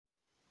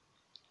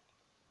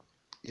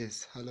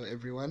Yes, hello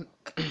everyone.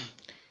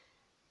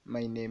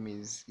 My name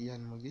is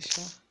Ian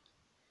Mugisha,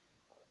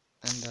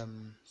 and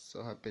I'm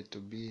so happy to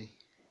be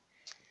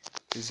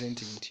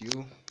presenting to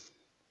you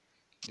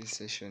this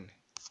session.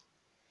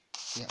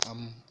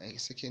 I'm a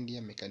second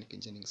year mechanical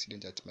engineering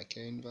student at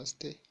Makerere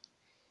University.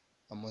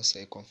 I'm also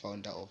a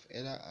co-founder of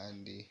ELA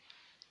and the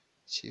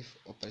Chief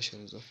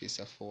Operations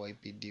Officer for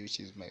YPD,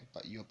 which is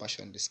Your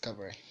Passion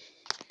Discovery.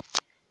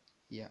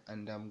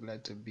 And I'm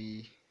glad to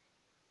be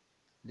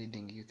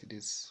leading you to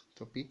this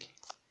topic,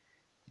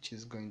 which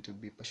is going to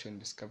be Passion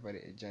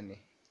Discovery, a journey,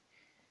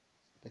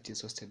 that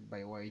is hosted by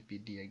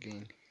YPD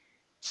again.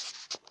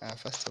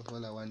 First of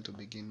all, I want to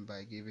begin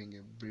by giving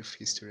a brief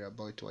history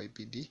about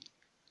YPD.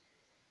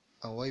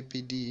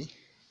 YPD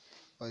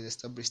was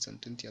established on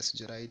 20th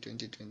July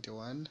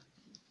 2021,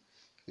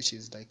 which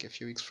is like a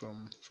few weeks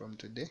from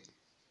today.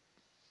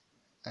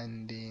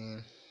 And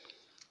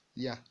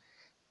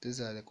these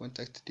are the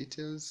contact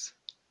details,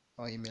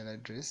 our email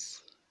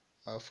address,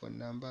 our phone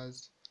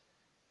numbers,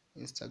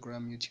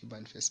 Instagram, YouTube,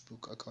 and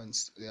Facebook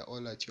accounts. They are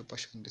all at Your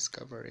Passion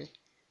Discovery.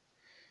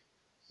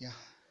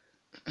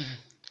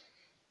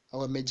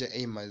 Our major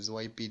aim as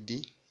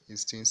YPD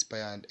is to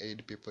inspire and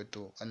aid people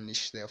to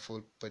unleash their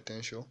full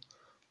potential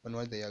on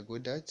what they are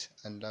good at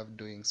and love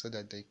doing, so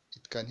that it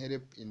can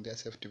help in their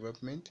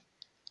self-development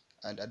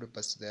and add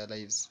purpose to their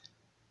lives.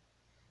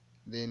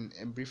 Then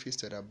a brief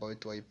history about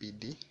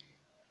YPD.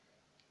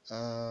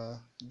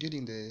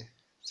 During the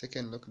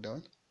second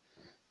lockdown,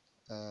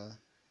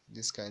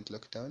 this current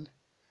lockdown,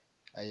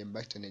 I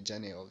embarked on a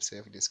journey of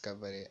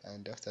self-discovery,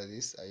 and after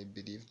this, I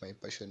believe my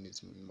passion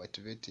is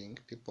motivating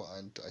people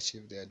and to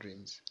achieve their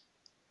dreams.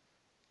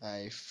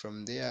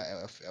 From there,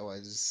 I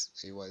was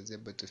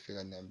able to feel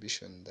an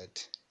ambition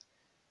that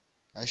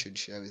I should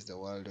share with the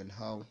world on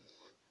how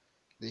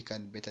they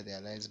can better their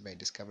lives by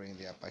discovering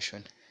their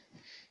passion.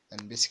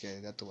 And basically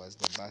that was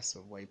the birth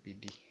of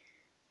YPD.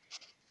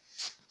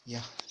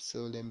 So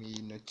let me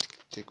not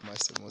take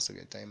most of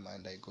your time,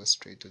 and I go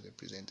straight to the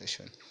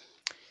presentation.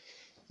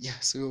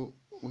 So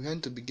we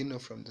want to begin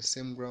off from the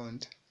same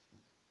ground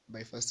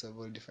by first of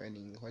all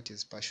defining what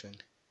is passion,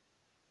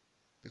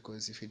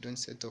 because if you don't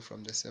set off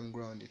from the same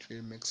ground, it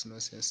really makes no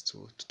sense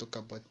to talk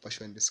about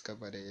passion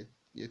discovery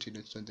yet you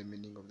don't know the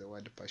meaning of the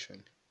word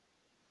passion.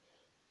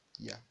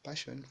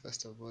 Passion,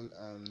 first of all,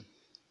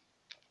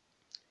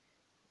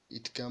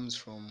 it comes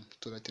from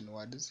two Latin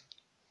words.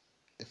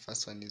 The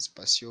first one is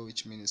passio,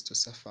 which means to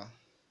suffer,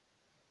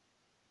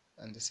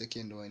 and the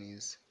second one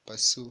is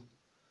pursue,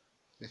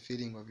 the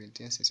feeling of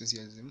intense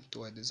enthusiasm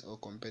towards or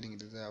compelling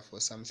desire for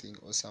something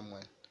or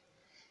someone.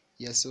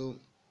 So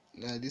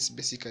this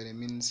basically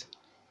means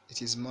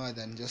it is more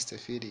than just a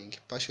feeling.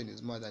 Passion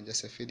is more than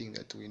just a feeling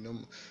that we know.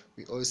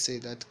 We all say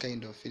that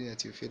kind of feeling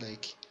that you feel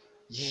like,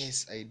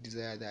 yes, I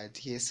desire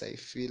that, yes, I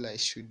feel I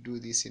should do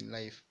this in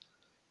life.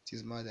 It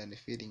is more than a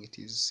feeling.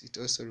 It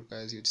also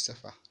requires you to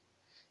suffer.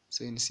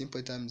 So in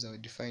simple terms, I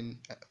would define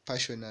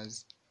passion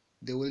as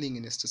the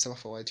willingness to suffer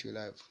for what you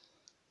love.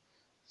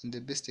 And the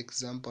best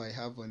example I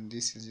have on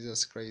this is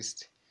Jesus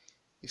Christ.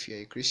 If you are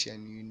a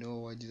Christian, you know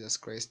what Jesus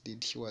Christ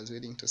did. He was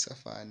willing to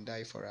suffer and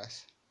die for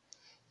us.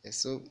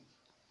 So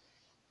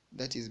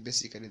that is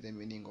basically the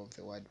meaning of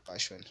the word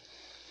passion.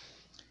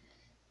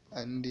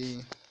 And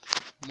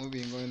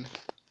moving on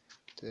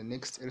to the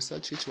next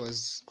research, which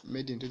was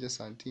made in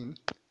 2017,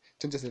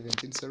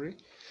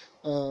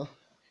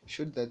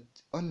 showed that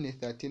only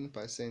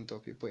 13%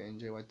 of people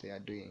enjoy what they are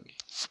doing.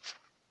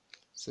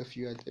 So if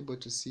you are able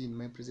to see in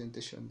my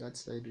presentation that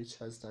slide which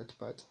has that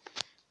part,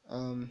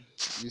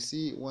 you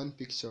see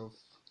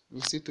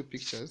two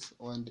pictures,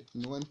 and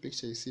in one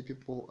picture you see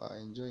people who are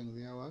enjoying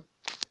their work,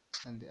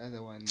 and the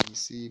other one you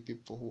see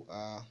people who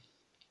are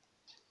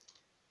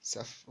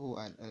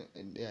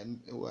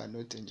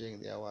not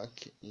enjoying their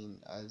work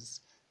as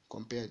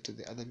compared to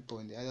the other people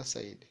on the other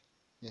side.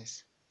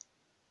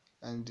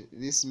 And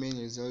this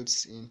mainly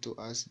results into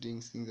us doing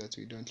things that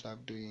we don't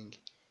love doing.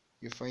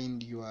 You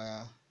find you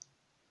are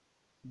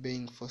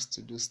being forced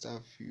to do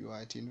stuff. You are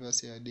at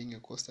university, you are doing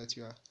a course that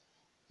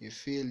you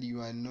feel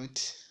you are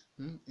not,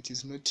 it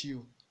is not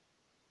you.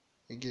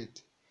 You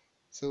get?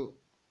 So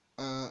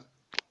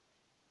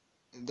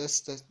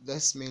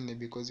that's mainly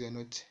because you are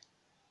not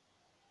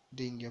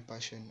doing your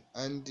passion.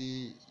 And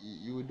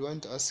you would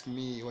want to ask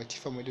me, what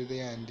if I'm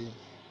there and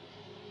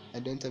I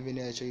don't have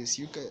any other choice?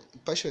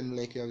 Passion,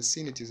 like you have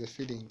seen, it is a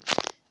feeling,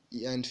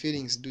 and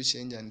feelings do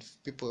change, and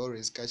people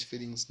always catch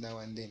feelings now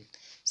and then.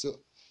 So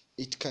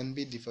it can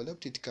be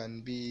developed, it can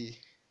be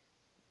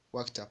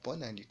worked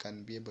upon, and you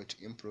can be able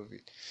to improve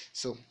it.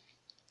 So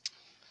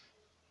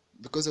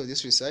because of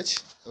this research,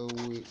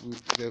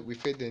 we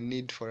felt the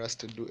need for us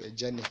to do a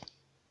journey,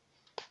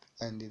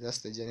 and that's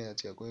the journey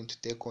that we are going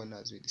to take on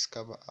as we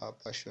discover our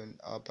passion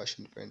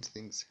different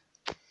things.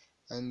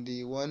 And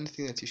the one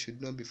thing that you should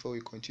know before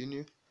we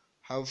continue: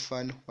 have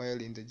fun while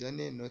in the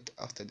journey, not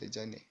after the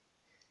journey,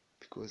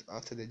 because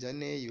after the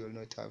journey you will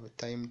not have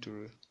time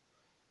to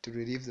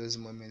relive those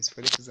moments.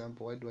 For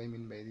example, what do I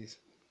mean by this?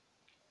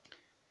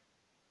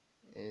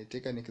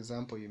 Take an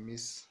example: you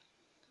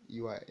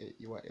you are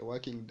a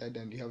working dad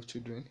and you have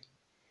children,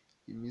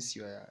 you miss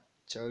your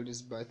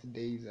child's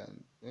birthdays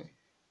and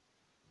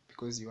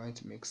because you want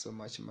to make so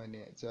much money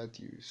that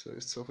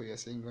so for you're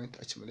saying you want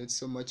to accumulate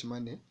so much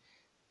money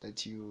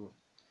that you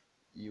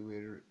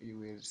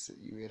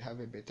will have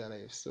a better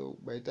life. So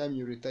by the time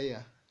you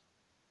retire,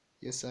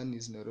 your son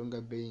is no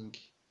longer being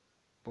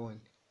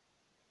born.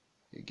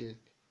 You get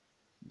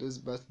those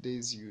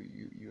birthdays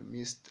you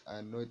missed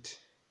are not,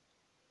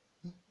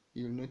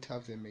 you will not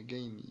have them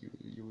again.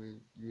 You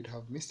would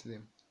have missed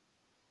them.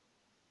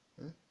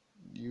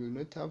 You will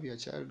not have your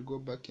child go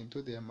back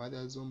into their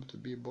mother's womb to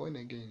be born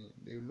again.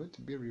 They will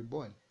not be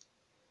reborn.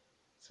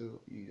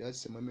 So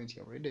that's the moment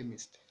you have already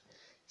missed.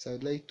 So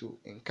I'd like to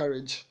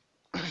encourage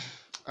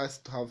us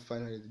to have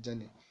fun with the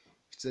journey.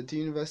 If it's at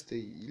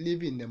university,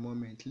 live in the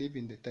moment, live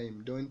in the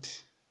time.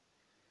 Don't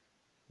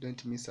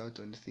miss out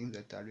on the things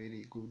that are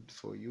really good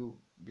for you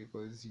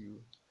because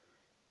you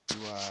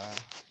are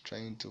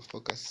trying to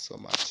focus so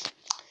much.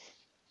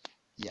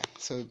 Yeah,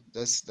 so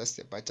that's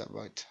the part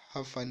about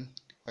have fun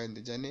while in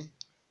the journey,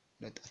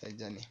 not as a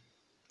journey.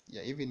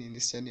 Yeah, even in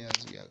this journey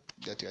as we are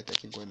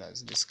taking on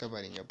as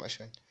discovering your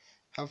passion,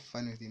 have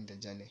fun within the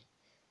journey.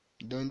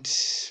 Don't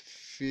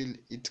feel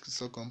it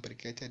so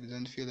complicated.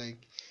 Don't feel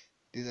like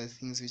these are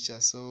things which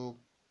are so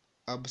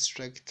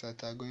abstract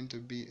that are going to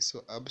be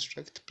so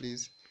abstract.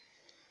 Please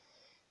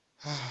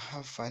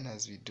have fun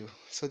as we do.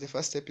 So the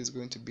first step is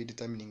going to be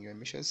determining your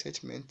mission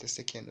statement. The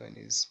second one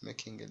is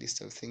making a list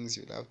of things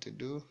you'll have to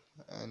do,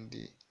 and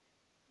the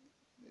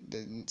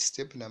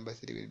step number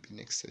 3 will be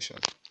next session.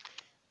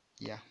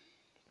 Yeah,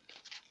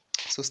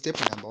 so step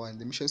number 1,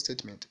 the mission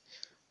statement.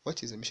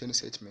 What is a mission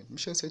statement?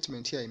 Mission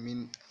statement here, I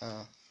mean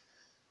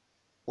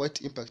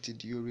what impact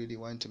do you really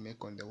want to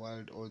make on the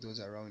world or those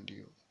around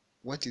you?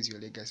 What is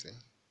your legacy?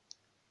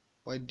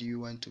 What do you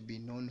want to be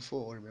known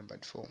for or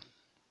remembered for?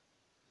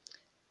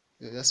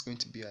 That's going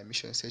to be a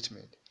mission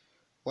statement.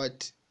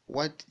 What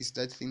is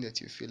that thing that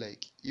you feel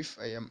like, if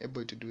I am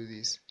able to do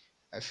this,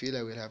 I feel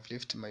I will have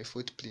left my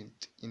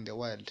footprint in the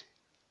world?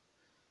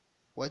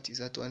 What is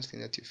that one thing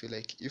that you feel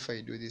like, if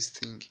I do this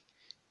thing,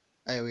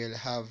 I will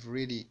have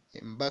really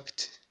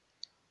embarked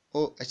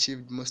or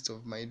achieved most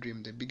of my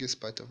dream, the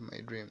biggest part of my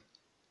dream?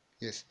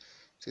 Yes,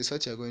 so it's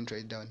what you're going to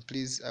write down.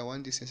 Please, I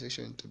want this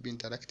session to be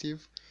interactive.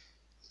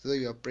 Though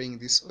you are playing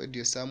this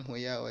audio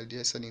somewhere or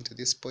listening to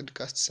this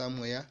podcast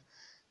somewhere,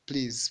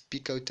 please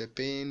pick out a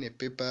pen, a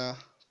paper,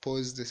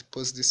 pause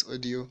this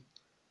audio,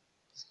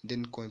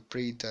 then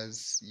play it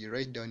as you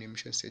write down your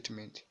mission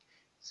statement.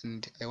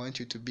 And I want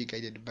you to be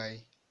guided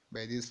by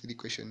these 3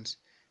 questions.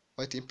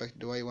 What impact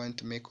do I want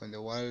to make on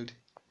the world,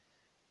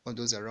 on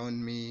those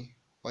around me?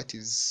 What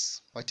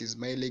is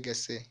my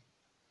legacy?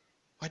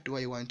 What do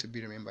I want to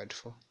be remembered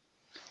for?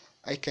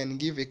 I can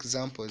give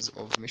examples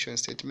of mission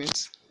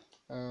statements.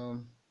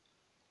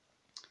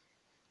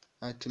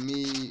 To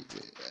me,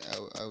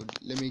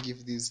 let me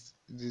give these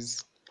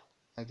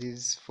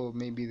for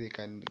maybe they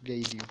can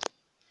guide you.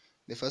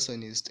 The first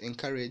one is to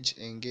encourage,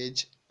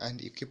 engage,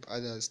 and equip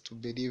others to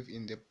believe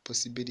in the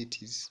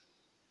possibilities.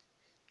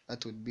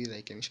 That would be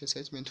like a mission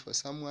statement for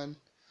someone.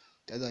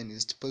 The other one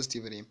is to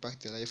positively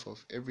impact the life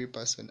of every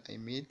person I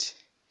meet.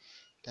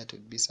 That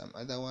would be some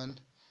other one.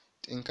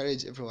 To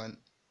encourage everyone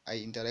I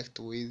interact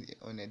with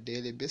on a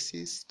daily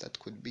basis. That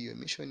could be your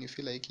mission. You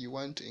feel like you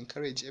want to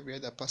encourage every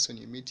other person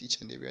you meet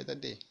each and every other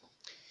day.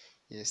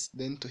 Yes,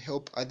 then to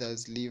help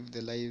others live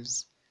the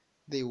lives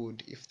they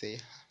would if they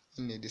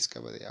only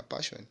discover their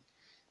passion.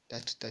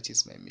 That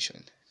is my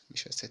mission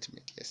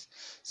statement. Yes,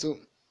 so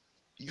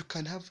you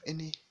can have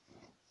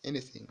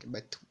anything,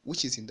 but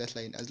which is in that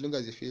line, as long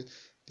as you feel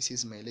this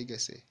is my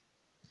legacy.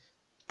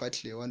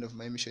 Partly one of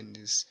my mission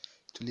is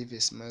to leave a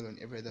smile on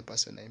every other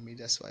person I meet.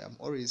 That's why I'm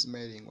always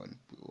smiling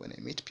when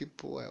I meet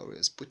people. I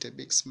always put a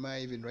big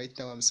smile. Even right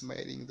now I'm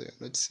smiling, though you're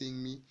not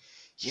seeing me.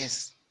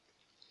 Yes,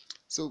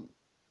 so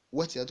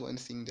what's that one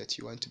thing that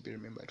you want to be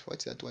remembered?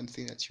 What's that one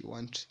thing that you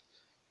want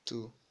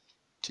to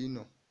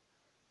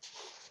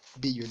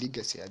be your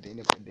legacy at the end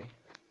of the day?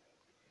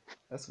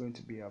 That's going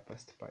to be our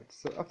first part.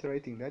 So after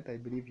writing that, I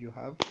believe you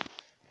have.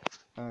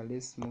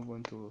 Let's move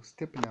on to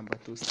step number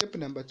 2. Step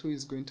number 2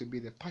 is going to be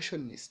the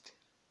passion list.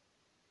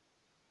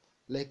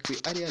 Like we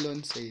earlier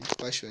on said,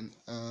 passion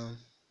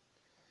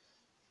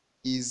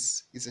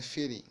is a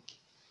feeling,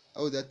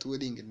 or that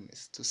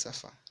willingness to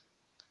suffer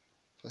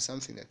for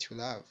something that you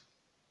love.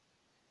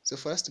 So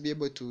for us to be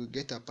able to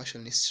get our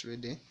passion list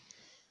ready,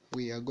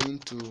 we are going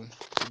to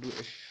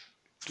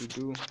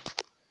do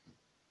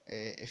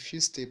a few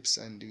steps,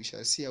 and we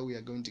shall see how we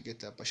are going to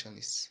get our passion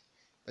list.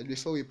 But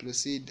before we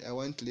proceed, I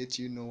want to let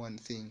you know one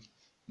thing.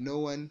 No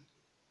one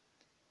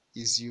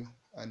is you,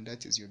 and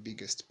that is your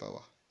biggest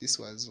power. This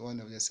was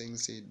one of the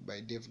sayings said by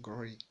Dave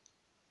Grohl.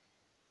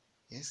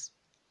 Yes,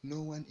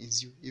 no one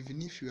is you.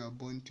 Even if you are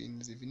born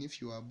twins, even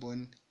if you are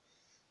born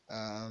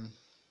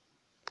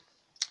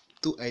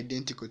too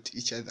identical to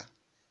each other,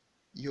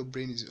 your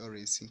brain is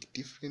always think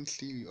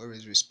differently. You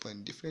always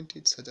respond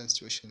differently to certain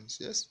situations.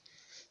 Yes,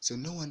 so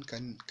no one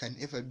can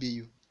ever be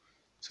you.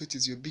 So it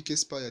is your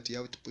biggest power that you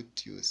have to put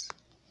to use.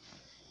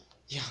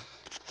 Yeah,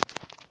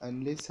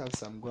 and let's have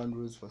some ground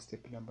rules for step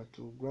number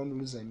 2. Ground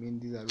rules, I mean,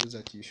 these are rules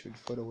that you should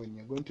follow when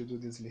you're going to do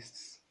these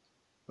lists.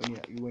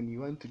 When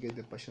you want to get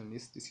the passion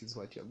list, this is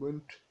what you're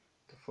going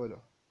to follow.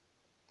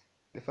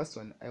 The first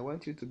one, I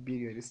want you to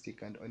be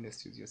realistic and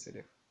honest with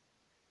yourself.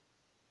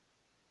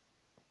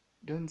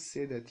 Don't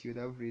say that you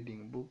love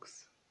reading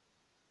books,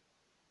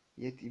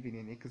 yet even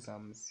in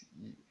exams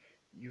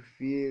you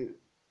feel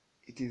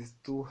it is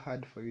too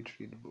hard for you to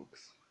read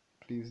books.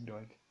 Please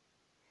don't.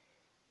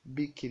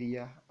 Be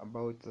clear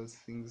about those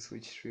things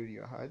which thrill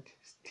your heart,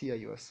 steer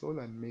your soul,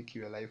 and make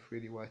your life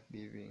really worth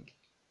living.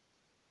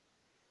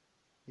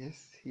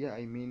 Yes, here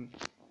I mean,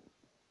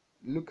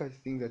 look at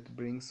things that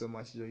bring so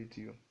much joy to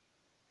you.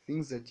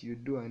 Things that you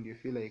do and you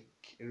feel like,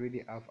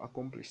 really, I've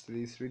accomplished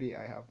this, really,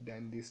 I have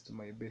done this to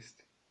my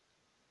best.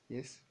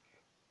 Yes.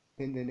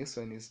 Then the next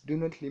one is, do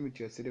not limit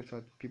yourself to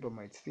what people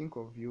might think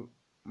of you,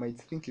 might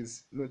think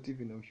is not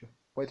even of you,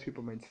 what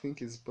people might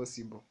think is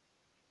possible.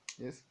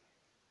 Yes.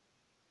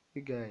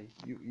 You guy,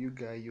 you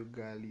guy, you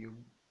girl, you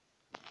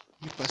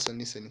person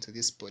listening to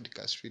this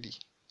podcast, really,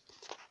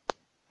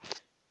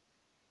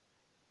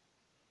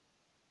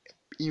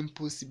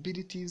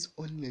 impossibilities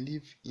only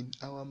live in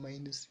our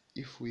minds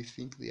if we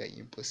think they are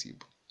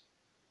impossible.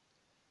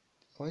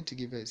 I want to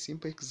give a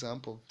simple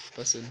example of a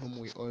person whom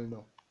we all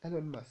know,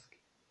 Elon Musk.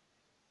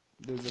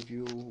 Those of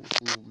you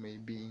who may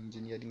be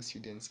engineering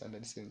students and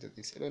listening to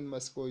this, Elon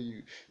Musk,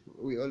 we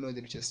all know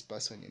the richest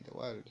person in the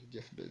world,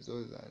 Jeff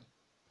Bezos,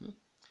 and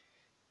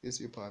these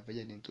people are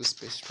ventured into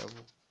space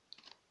travel.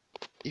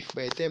 If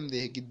by the time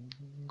they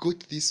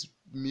got this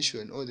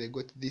mission, or they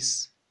got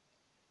this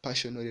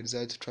passion or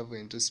desire to travel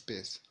into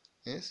space,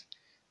 yes,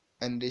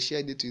 and they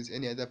shared it with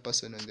any other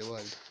person in the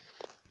world,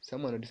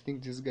 someone would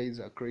think these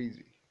guys are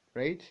crazy,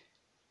 right?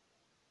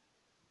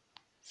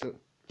 So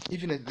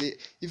even at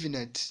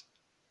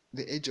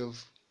the age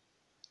of,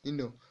 you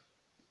know,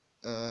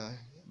 uh,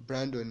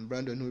 Brandon,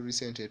 who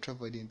recently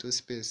traveled into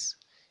space,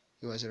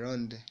 he was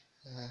around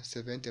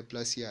 70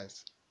 plus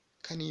years.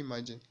 Can you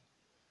imagine?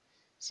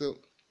 So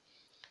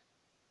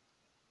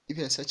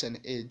even at such an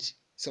age,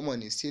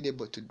 someone is still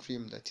able to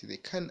dream that they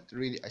can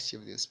really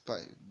achieve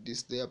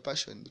this their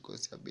passion,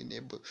 because they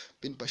have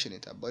been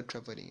passionate about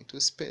traveling into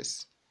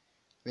space.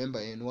 Remember,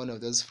 in one of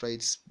those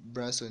flights,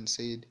 Branson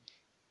said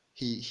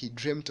he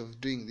dreamt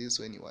of doing this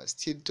when he was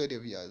still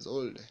 12 years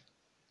old.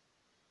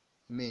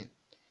 I mean,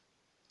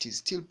 it is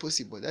still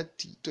possible. That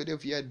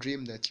 12-year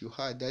dream that you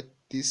had, that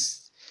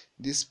this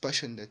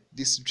passion, that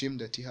this dream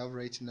that you have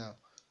right now,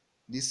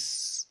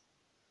 this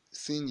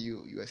thing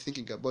you are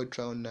thinking about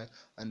now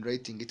and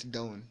writing it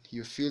down,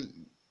 you feel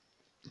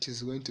it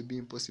is going to be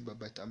impossible,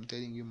 but I'm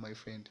telling you, my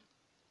friend,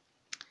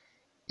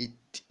 it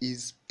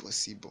is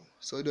possible.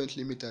 So don't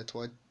limit at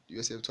what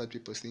yourself to what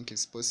people think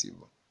is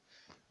possible.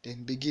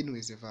 Then begin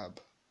with a verb.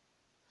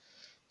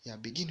 Yeah,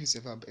 begin with a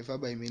verb. A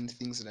verb, I mean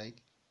things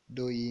like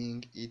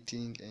doing,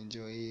 eating,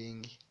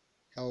 enjoying,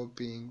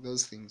 helping,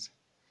 those things.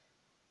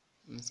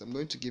 So I'm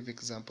going to give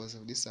examples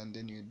of this, and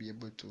then you'll be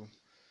able to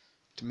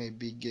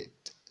maybe get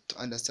to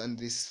understand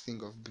this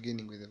thing of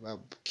beginning with a verb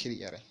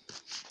clearly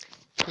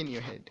in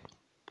your head.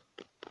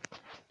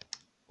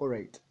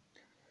 Alright,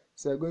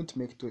 so we're going to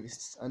make 2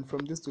 lists, and from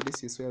these 2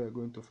 lists is where we're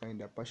going to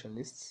find our passion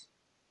lists.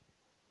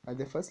 And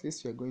the first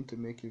list we're going to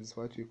make is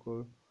what we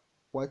call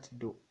what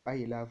do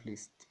I love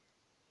list.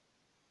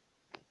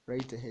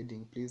 Write a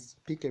heading, please.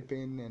 Pick a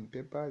pen and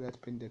paper,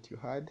 that pen that you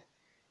had,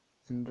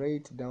 and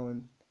write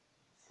down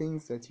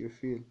things that you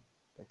feel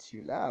that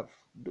you love.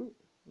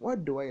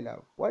 What do I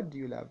love? What do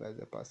you love as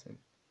a person?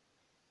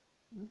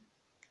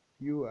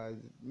 You, as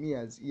me,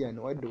 as Ian,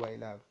 what do I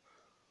love?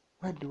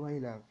 What do I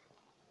love?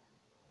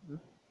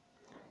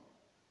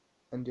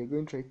 And you're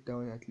going to write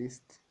down at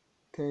least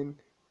 10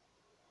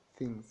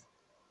 things.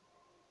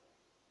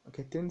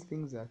 Okay, 10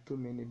 things are too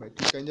many, but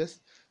you can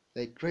just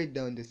like write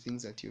down the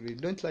things that you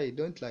read. Don't lie.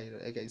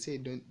 Like I say,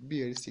 don't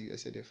be realistic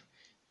yourself.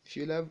 If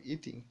you love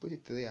eating, put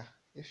it there.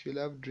 If you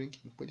love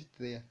drinking, put it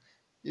there.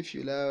 If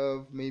you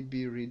love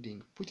maybe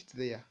reading, put it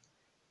there.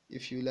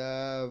 If you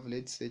love,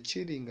 let's say,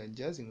 chilling and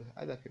jazzing with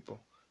other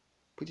people,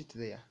 put it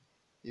there.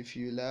 If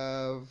you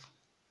love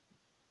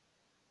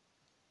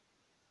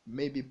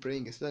maybe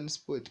playing a certain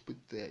sport, put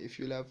it there. If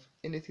you love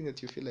anything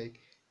that you feel like,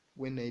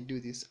 when I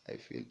do this, I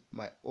feel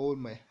my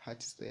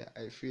heart is there.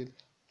 I feel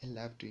I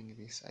love doing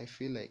this. I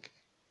feel like,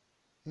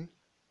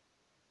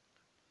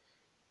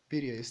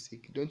 be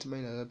realistic. Don't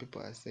mind what other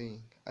people are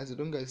saying. As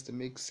long as it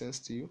makes sense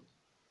to you,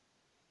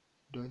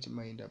 don't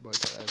mind about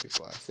what other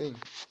people are saying.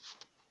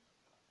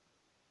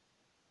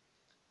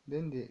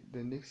 Then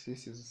the next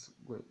list is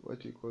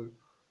what we call,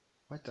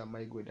 what am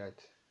I good at?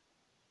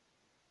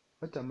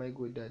 What am I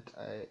good at?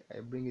 I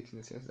bring it in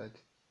the sense that,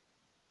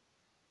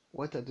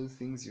 what are those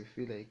things you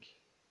feel like,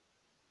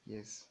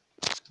 yes,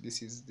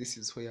 this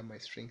is where my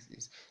strength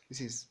is.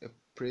 This is a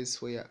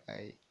place where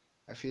I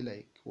feel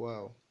like,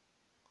 wow,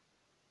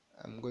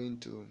 I'm going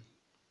to,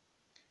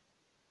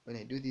 when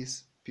I do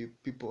this,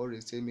 people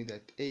always tell me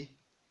that, hey,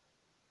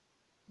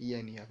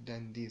 Ian, you have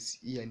done this.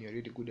 Ian, you're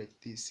really good at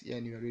this.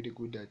 Ian, you're really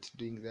good at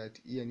doing that.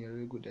 Ian, you're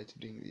really good at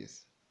doing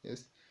this.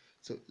 Yes.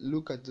 So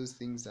look at those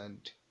things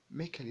and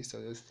make a list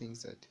of those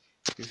things that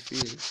you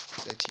feel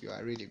that you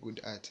are really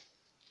good at.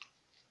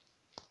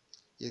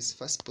 Yes,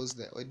 first pause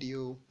the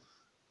audio,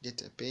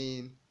 get a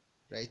pen,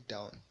 write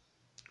down,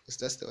 because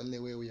that's the only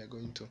way we are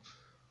going to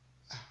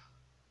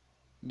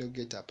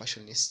get our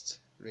passion list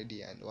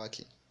ready and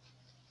working.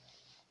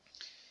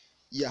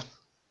 Yeah,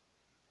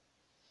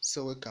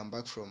 so we'll come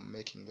back from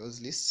making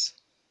those lists.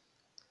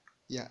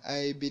 Yeah,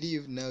 I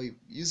believe now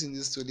using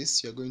these two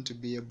lists you're going to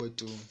be able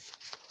to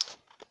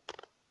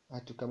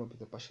come up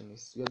with a passion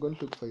list. We are going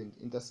to look for an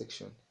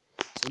intersection.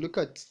 So look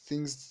at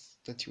things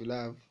that you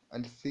love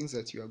and things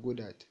that you are good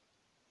at,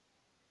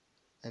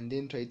 and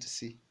then try to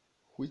see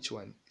which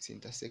one is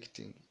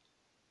intersecting.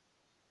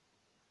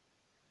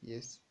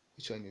 Yes,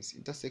 which one is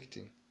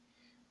intersecting,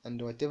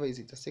 and whatever is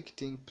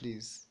intersecting,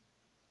 please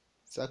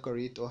circle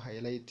it or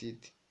highlight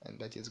it, and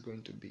that is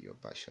going to be your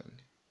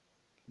passion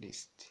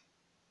list.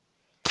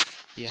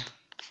 Yeah,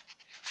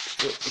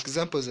 so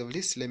examples of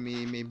this, let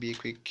me maybe a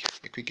quick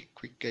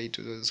guide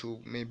to those who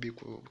maybe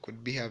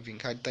could be having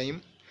hard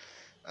time.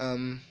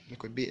 You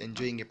could be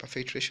enjoying a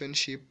perfect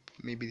relationship.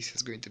 Maybe this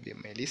is going to be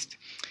on my list.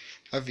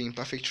 Having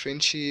perfect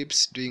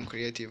friendships, doing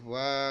creative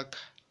work,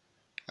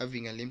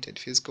 having unlimited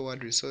physical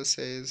world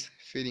resources,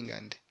 feeling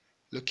and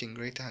looking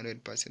great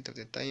 100% of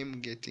the time,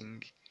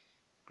 getting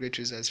great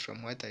results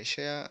from what I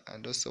share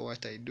and also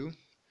what I do,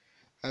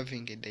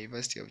 having a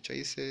diversity of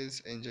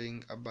choices,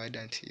 enjoying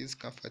abundant ease,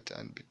 comfort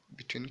and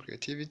between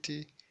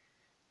creativity,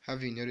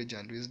 having knowledge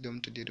and wisdom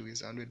to deal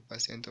with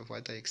 100% of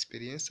what I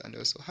experience, and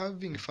also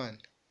having fun.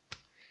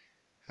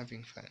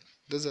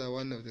 Those are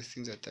one of the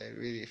things that I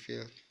really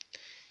feel.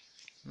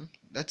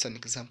 That's an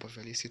example of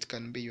a list. It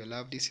can be your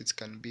love list, it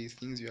can be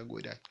things you are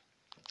good at.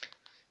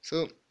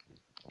 So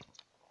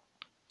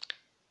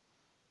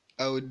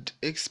I would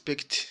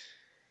expect,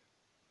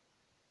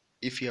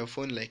 if you have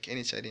found like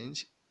any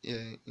challenge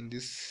in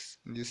this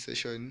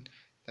session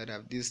that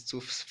have these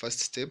two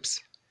first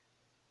steps,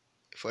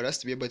 for us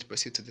to be able to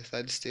proceed to the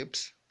third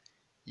steps,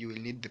 you will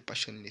need the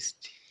passion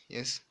list.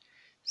 Yes.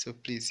 So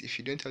please, if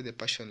you don't have the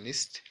passion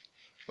list,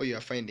 or you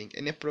are finding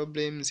any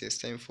problems, it's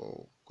time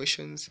for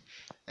questions.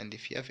 And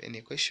if you have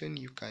any question,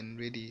 you can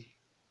really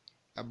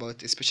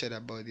especially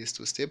about these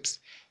two steps,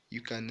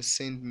 you can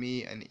send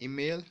me an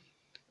email,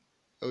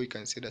 or you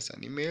can send us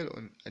an email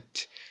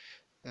at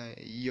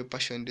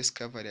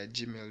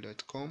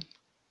yourpassiondiscovery@gmail.com,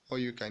 or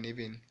you can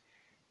even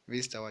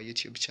visit our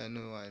YouTube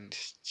channel and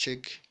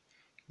check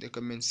the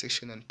comment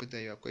section and put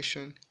there your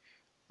question.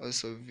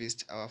 Also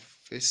visit our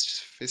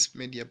face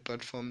media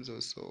platforms,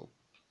 also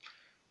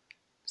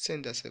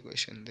send us a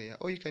question there,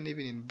 or you can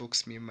even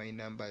inbox me. My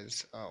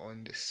numbers are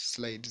on the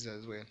slides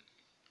as well.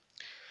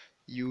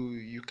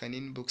 You can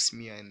inbox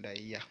me, and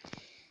yeah,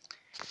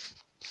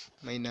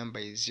 my number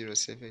is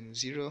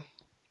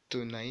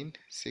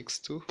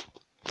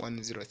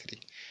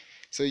 07029622103.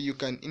 So you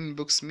can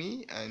inbox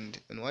me and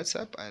on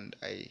WhatsApp, and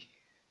I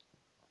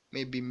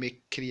maybe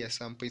make clear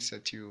some points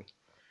that you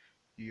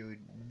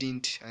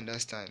didn't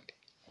understand.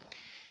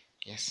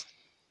 Yes.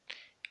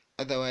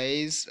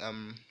 Otherwise,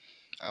 our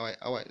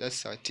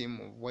that's our team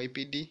of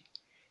YPD.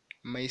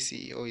 My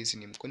CEO is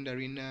Nimkunda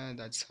Rina.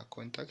 That's her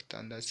contact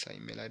and that's her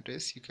email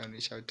address. You can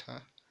reach out to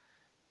her.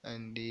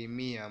 And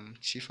me, I'm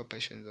Chief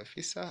Operations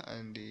Officer,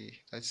 and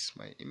that's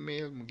my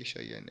email,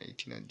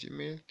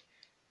 mugishayan18@gmail,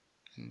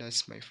 and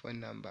that's my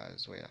phone number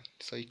as well.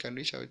 So you can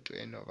reach out to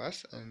any of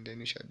us, and then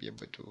we shall be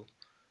able to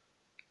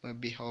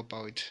maybe help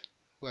out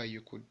where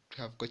you could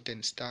have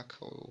gotten stuck,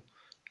 or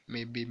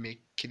maybe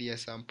make clear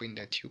something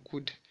that you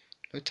could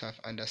not have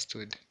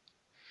understood.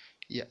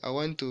 Yeah, I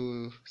want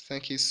to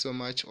thank you so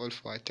much all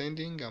for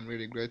attending. I'm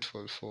really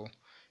grateful for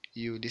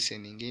you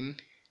listening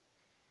in.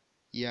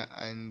 Yeah,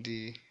 and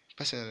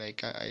personally,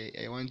 like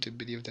I want to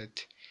believe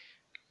that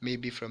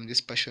maybe from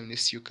this passion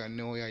list you can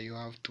know where you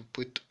have to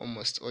put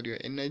almost all your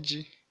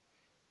energy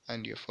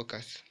and your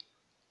focus.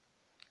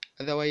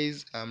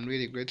 Otherwise, I'm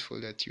really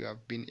grateful that you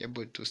have been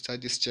able to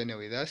start this journey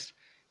with us,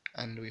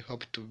 and we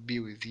hope to be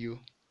with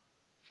you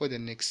for the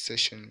next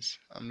sessions.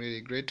 I'm really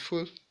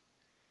grateful.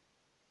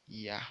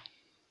 Yeah.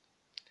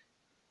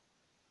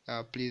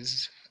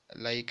 Please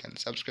like and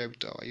subscribe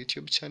to our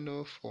YouTube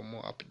channel for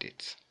more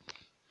updates.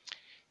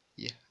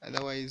 Yeah.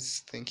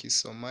 Otherwise, thank you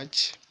so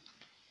much.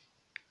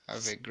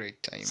 Have a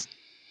great time.